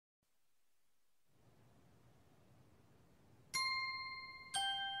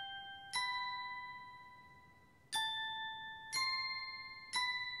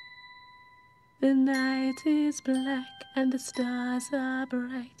The night is black and the stars are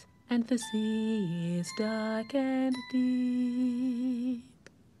bright, and the sea is dark and deep.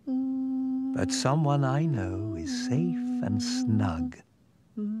 But someone I know is safe and snug,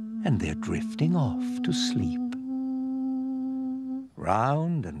 and they're drifting off to sleep.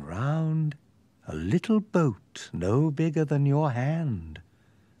 Round and round, a little boat no bigger than your hand,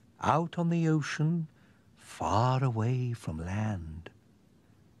 out on the ocean, far away from land.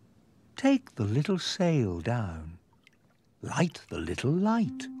 Take the little sail down, light the little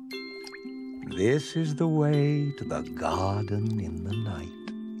light. This is the way to the garden in the night.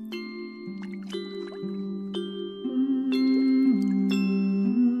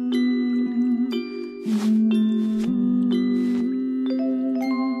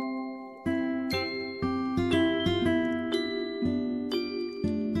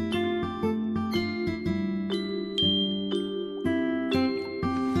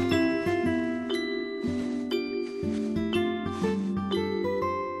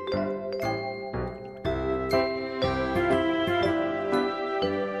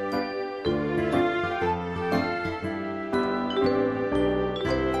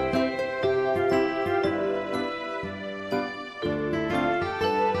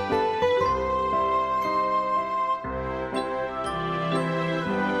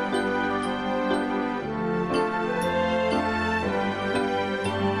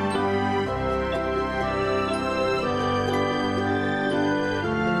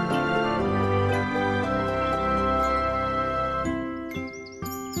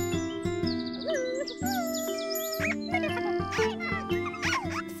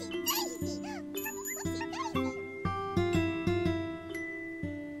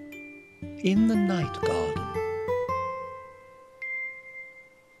 In the night garden.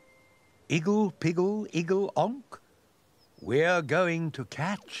 Iggle, Piggle, Iggle, Onk, we're going to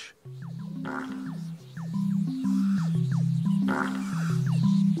catch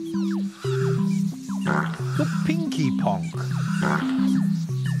the Pinky Ponk.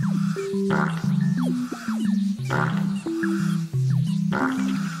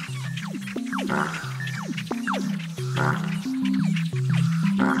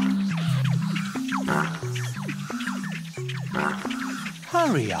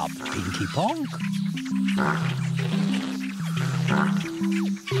 Hurry up, Pinky Ponk.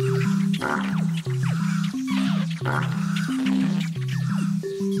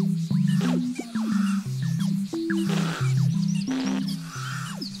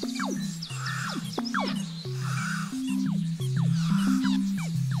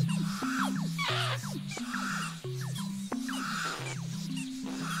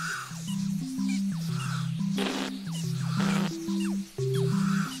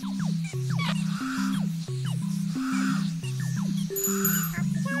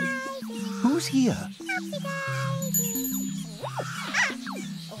 Who's here?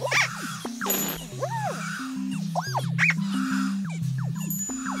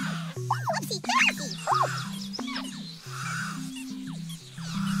 Upsy Daisy!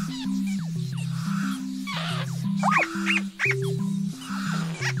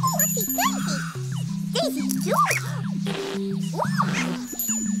 Upsy Daisy! Daisy too!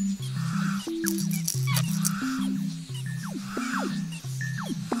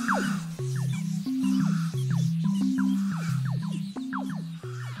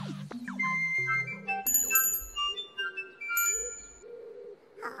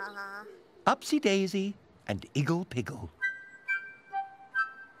 Upsy Daisy and Iggle Piggle.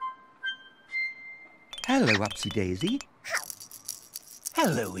 Hello, Upsy Daisy.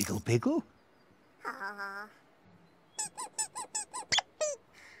 Hello, Iggle Piggle.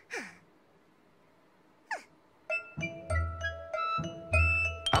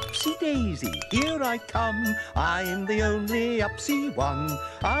 Upsy Daisy, here I come. I'm the only Upsy one.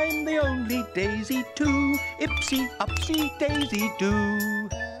 I'm the only Daisy too. Ipsy, Upsy Daisy do.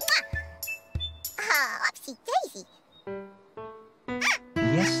 Upsy Daisy!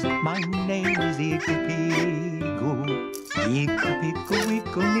 Yes, my name is Igglepiggle. Igglepiggle,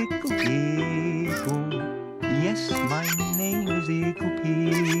 wiggle, nickle, piggle. Yes, my name is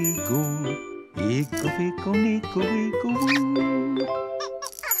Igglepiggle. Igglepiggle, nickle, wiggle, woo.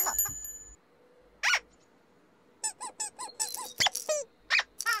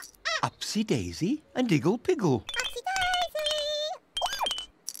 Upsy Daisy and Iggle Piggle. Upsy Daisy!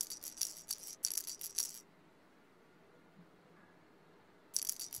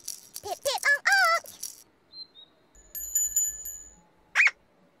 Pip pip on on!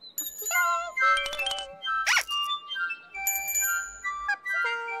 Upsy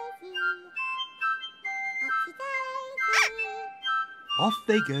Daisy! Upsy Daisy! Off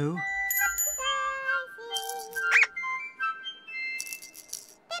they go. Upsy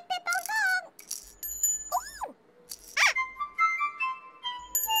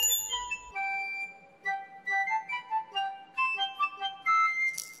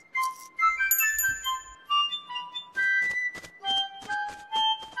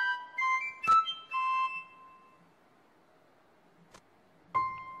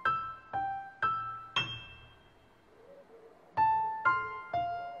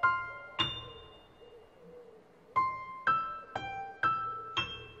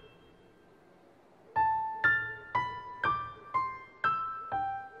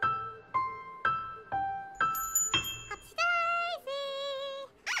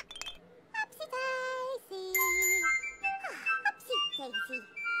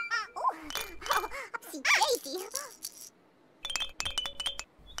Daisy.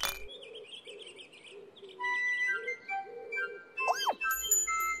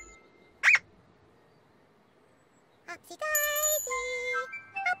 Upsy Daisy.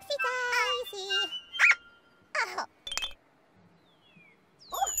 Upsy Daisy. Oh.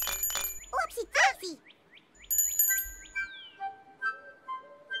 Oh, Upsy Daisy.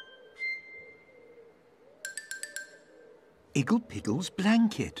 Igglepiggle's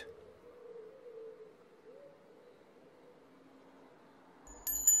blanket.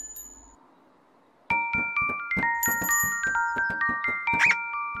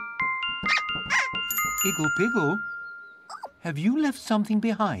 Igglepiggle, have you left something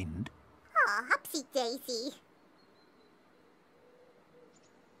behind? Oh, Upsy Daisy.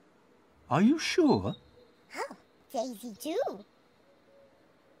 Are you sure? Oh, Daisy too.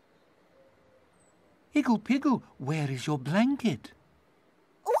 Igglepiggle, where is your blanket?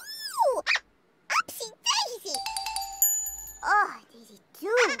 Ooh! Upsy Daisy! Oh, Daisy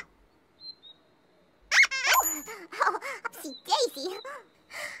too. Oh, Upsy Daisy.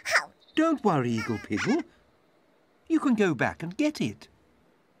 How? Don't worry, Igglepiggle. You can go back and get it.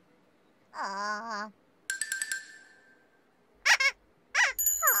 Oh,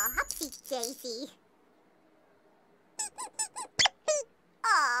 Upsy Daisy.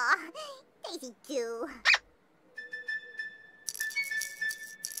 Oh, Daisy too.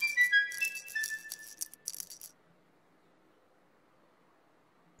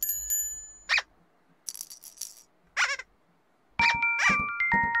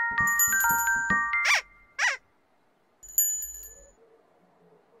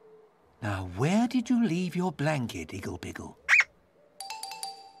 Now, where did you leave your blanket, Igglepiggle?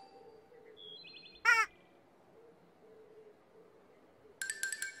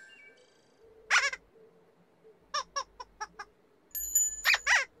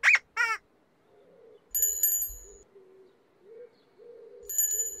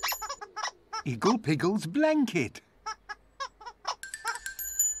 Igglepiggle's blanket.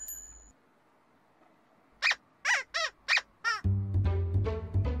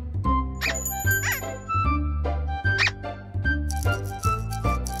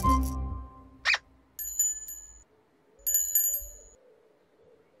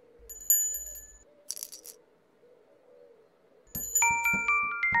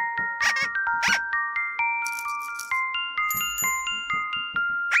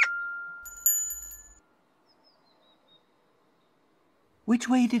 Which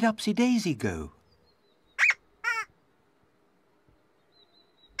way did Upsy Daisy go?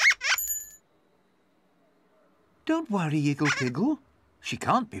 Don't worry, Igglepiggle. She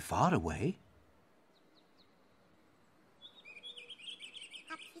can't be far away.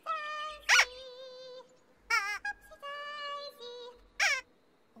 Upsy Daisy. Upsy Daisy.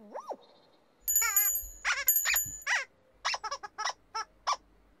 Ooh.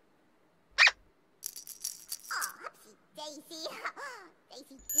 Oh, Upsy Daisy.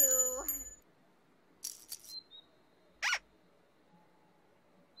 Daisy too.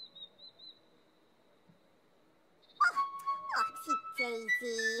 Oh, Upsy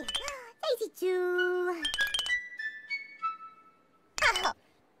Daisy. Daisy too. Oh,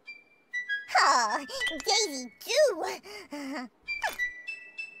 oh, Daisy too.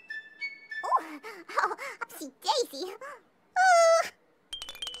 Oh, Upsy Daisy. Oh,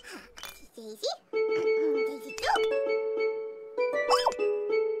 Upsy Daisy. Daisy too. Oh.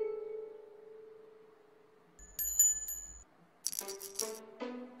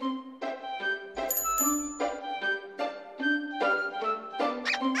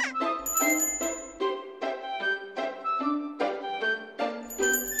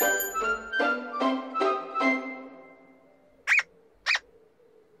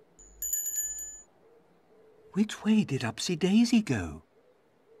 Which way did Upsy Daisy go?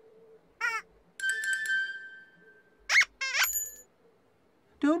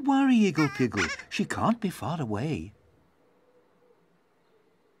 Don't worry, Igglepiggle. She can't be far away.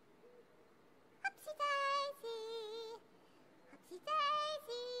 Upsy Daisy. Upsy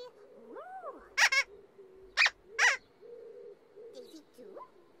Daisy. Ooh. Daisy too.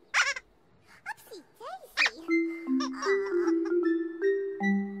 Upsy Daisy.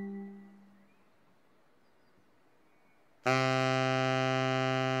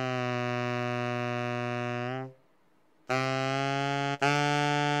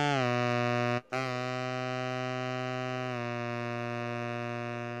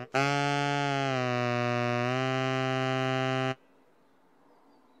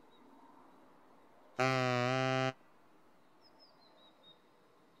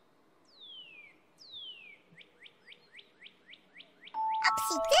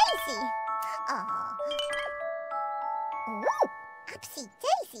 Upsy Daisy. Aw. Ooh, Upsy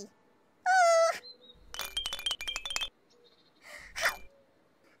Daisy. Oh. Ow.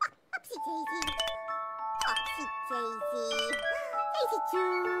 Upsy Daisy. Upsy Daisy. Daisy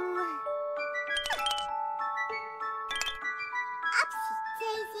too. Upsy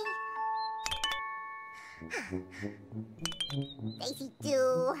Daisy. Daisy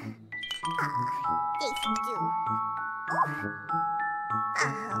too. Daisy too. Oh.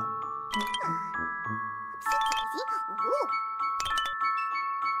 Oh. Upsy Daisy. Ooh.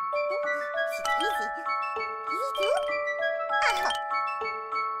 Upsy Daisy. Daisy too. Oh.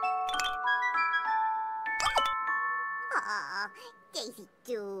 Oh. Daisy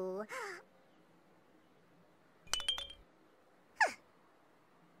too.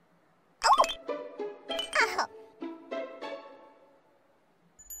 Oh.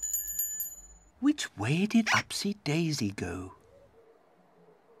 Which way did Upsy Daisy go?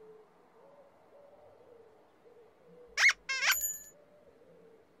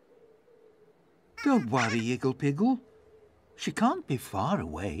 Don't worry, Igglepiggle. She can't be far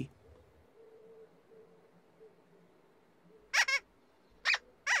away.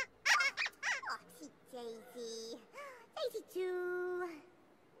 Upsy Daisy. Daisy too.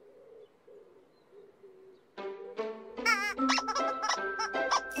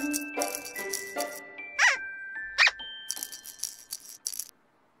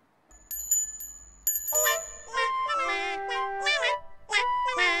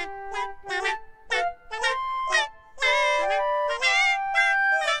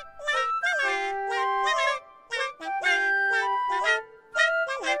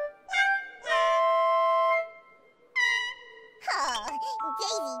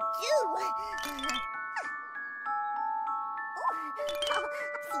 Daisy too.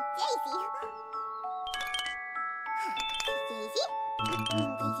 Upsy Daisy. Daisy.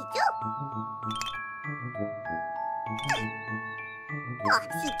 Daisy too.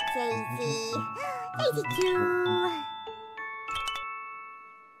 Upsy Daisy. Daisy too.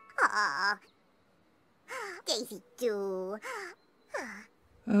 Aw. Daisy too.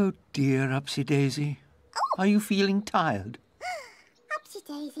 Oh dear, Upsy Daisy. Are you feeling tired? Upsy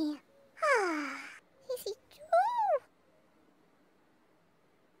Daisy. Daisy too.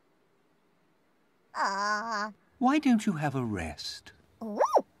 Aw. Why don't you have a rest? Ooh.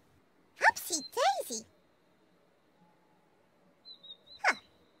 Upsy Daisy.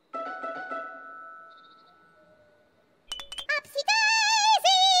 Upsy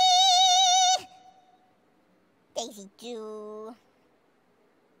Daisy. Daisy too.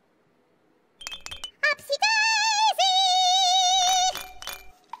 Upsy Daisy.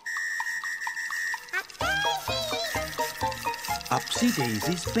 Upsy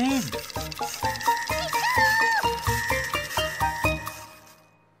Daisy's bed.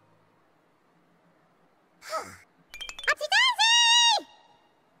 Upsy Daisy.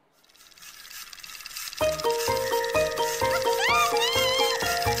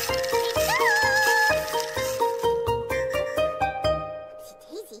 Upsy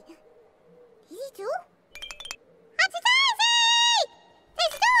Daisy. Daisy too. Upsy Daisy.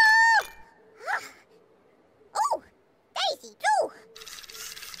 Daisy too. Oh, Daisy too.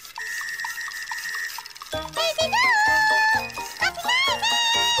 Daisy too. Upsy Daisy.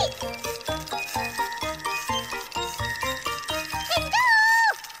 Daisy too.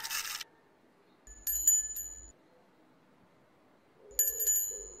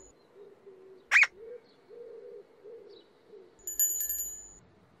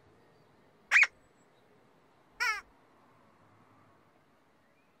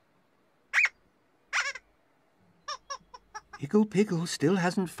 Igglepiggle still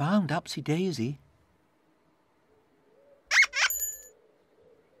hasn't found Upsy Daisy.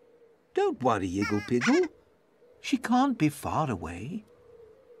 Don't worry, Igglepiggle. She can't be far away.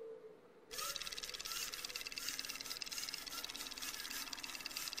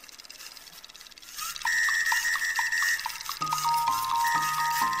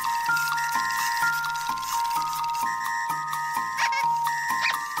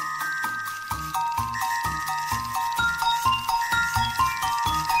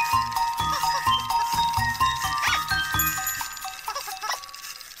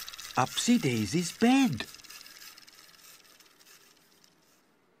 Upsy Daisy's bed.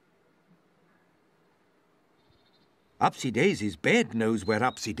 Upsy Daisy's bed knows where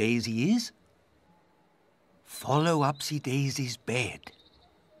Upsy Daisy is. Follow Upsy Daisy's bed.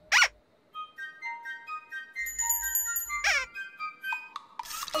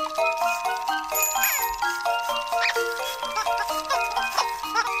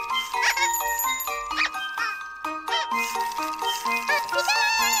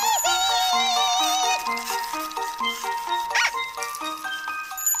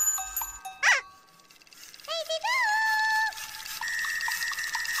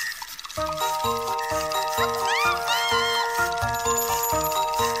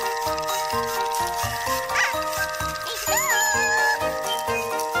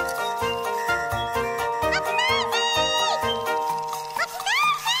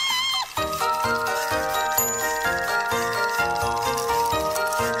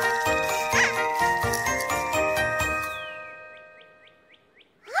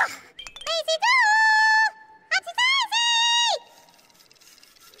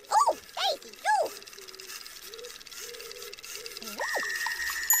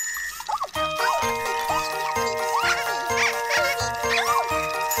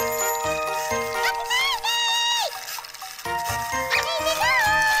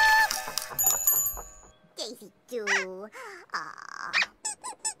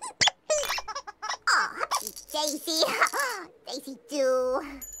 Daisy. Daisy too.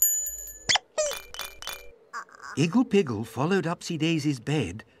 Igglepiggle followed Upsy Daisy's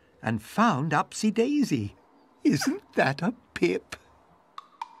bed and found Upsy Daisy. Isn't that a pip?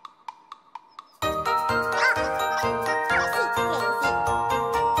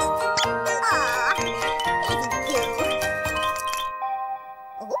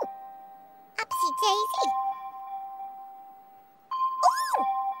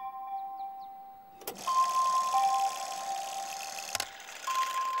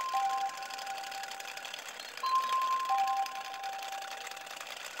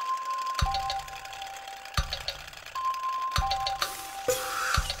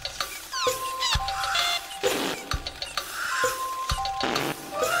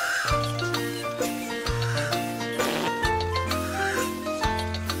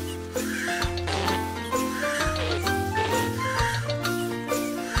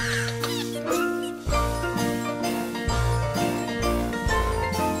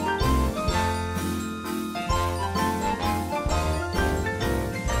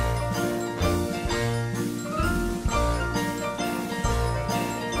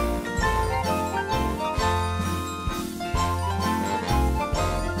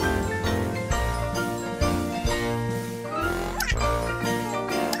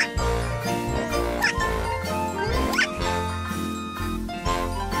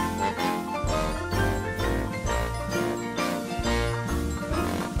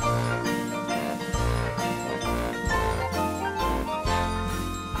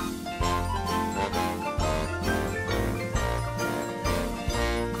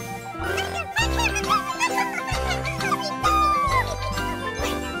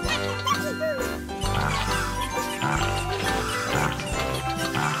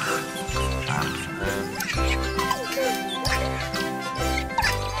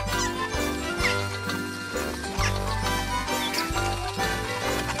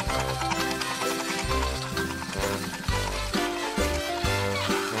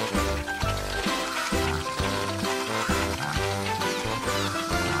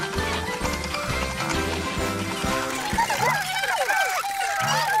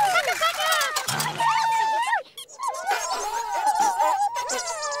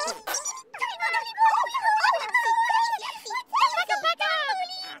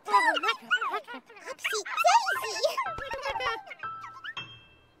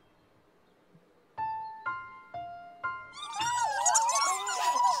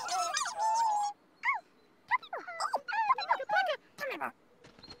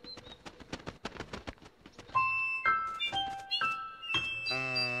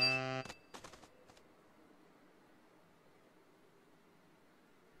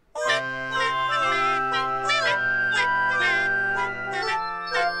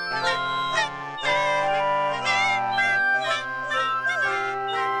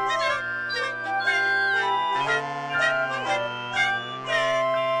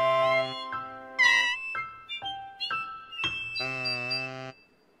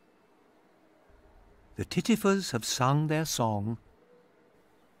 The Tittifers have sung their song.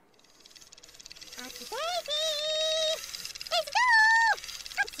 Upsy Daisy! Let's go!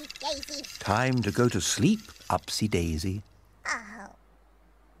 Upsy Daisy! Time to go to sleep, Upsy Daisy. Oh.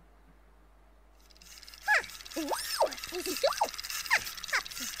 Ha! Woo! Daisy too! Ha!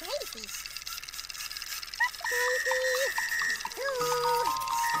 Upsy Daisy! Upsy Daisy! Too!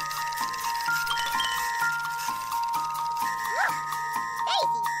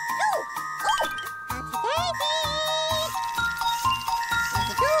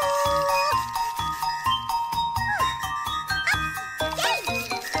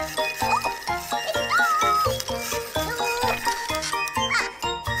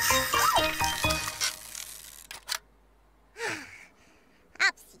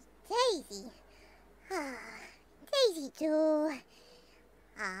 Daisy too.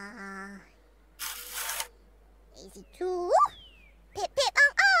 Daisy too. Pip pip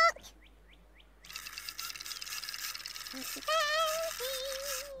onk. Daisy Daisy.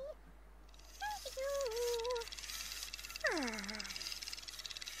 Daisy too.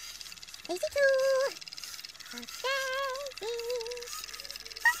 Daisy too. Daisy.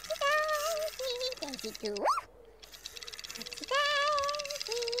 Daisy. Daisy too. Upsy Daisy.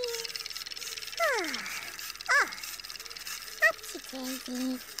 Upsy Daisy.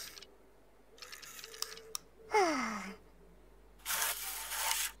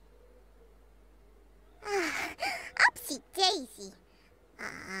 Upsy Daisy.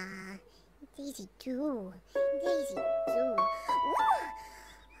 Daisy too. Daisy too.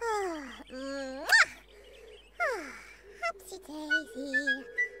 Upsy Daisy.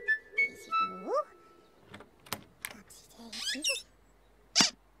 Daisy too.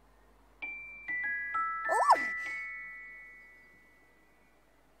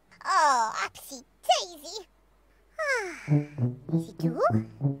 do.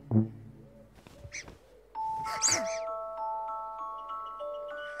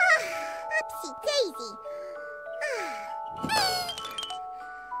 Upsy Daisy.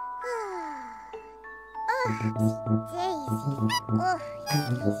 Upsy Daisy.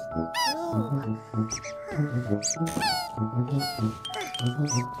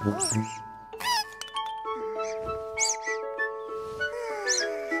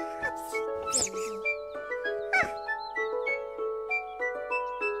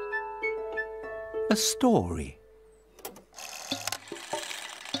 A story.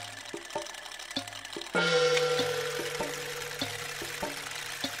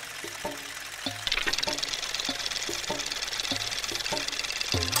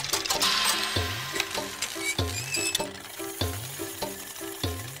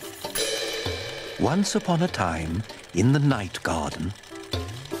 Once upon a time, in the night garden,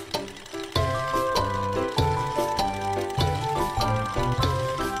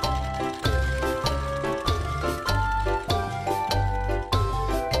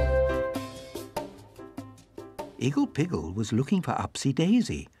 Igglepiggle was looking for Upsy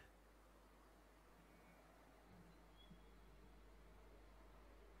Daisy.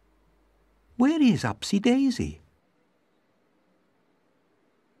 Where is Upsy Daisy?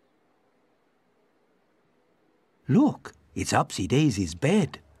 Look, it's Upsy Daisy's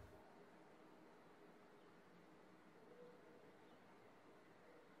bed.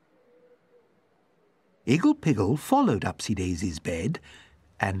 Igglepiggle followed Upsy Daisy's bed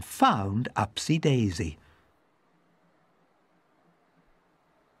and found Upsy Daisy.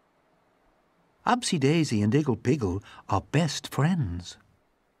 Upsy Daisy and Igglepiggle are best friends.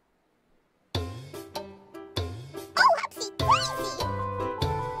 Oh, Upsy Daisy!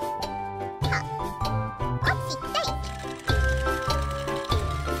 Upsy Daisy!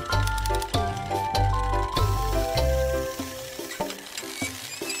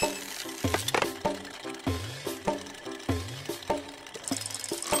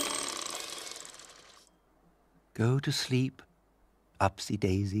 Go to sleep, Upsy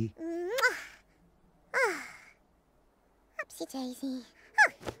Daisy. Upsy Daisy.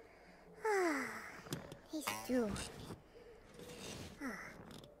 Daisy too.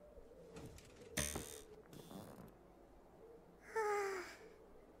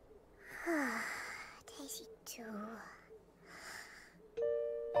 Daisy too.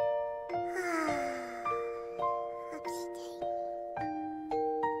 Upsy Daisy.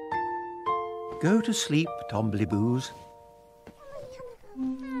 Go to sleep, Tombliboos.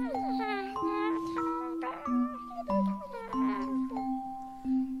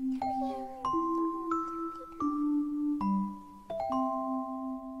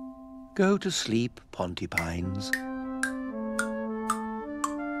 Go to sleep, Pontipines.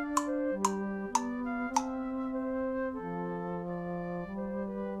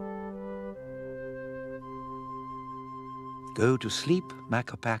 Go to sleep,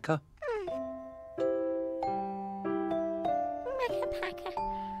 Makka. Pakka.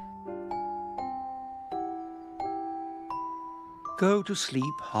 Go to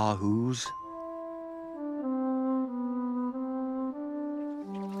sleep, Hahoos.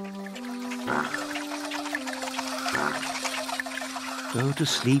 Go to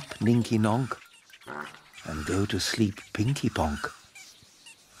sleep, Ninky Nonk. And go to sleep, Pinky Ponk.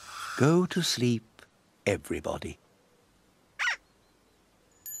 Go to sleep, everybody.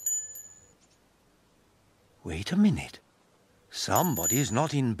 Wait a minute. Somebody's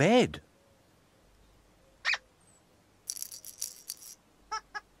not in bed.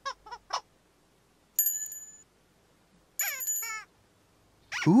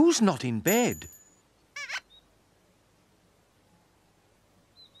 Who's not in bed?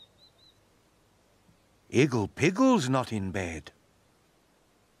 Igglepiggle's not in bed.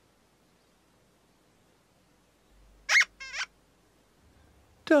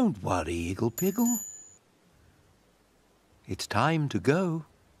 Don't worry, Igglepiggle. It's time to go.